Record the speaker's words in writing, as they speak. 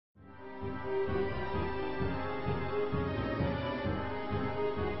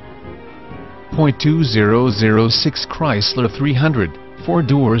3.2006 Chrysler 300,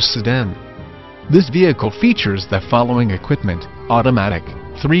 4-door sedan. This vehicle features the following equipment: automatic,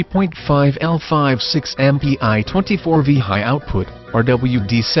 3.5 L5.6 MPI 24V high output,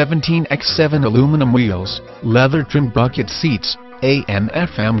 RWD17X7 aluminum wheels, leather-trimmed bucket seats,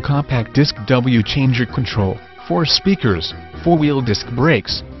 AM/FM compact disc W changer control, 4 speakers, 4-wheel disc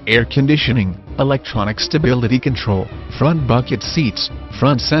brakes, air conditioning, electronic stability control, front bucket seats,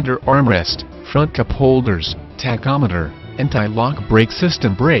 front center armrest, front cup holders, tachometer, anti-lock brake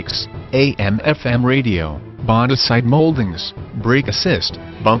system brakes, AM/FM radio, body side moldings, brake assist,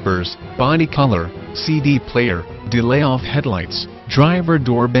 bumpers, body color, CD player, delay-off headlights, driver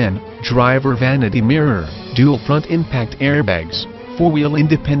door bin, driver vanity mirror, dual front impact airbags, 4-wheel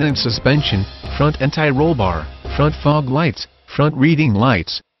independent suspension, front anti-roll bar, front fog lights, front reading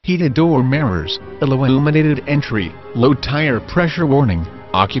lights, heated door mirrors, illuminated entry, low tire pressure warning,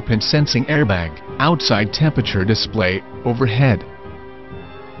 occupant sensing airbag, outside temperature display, overhead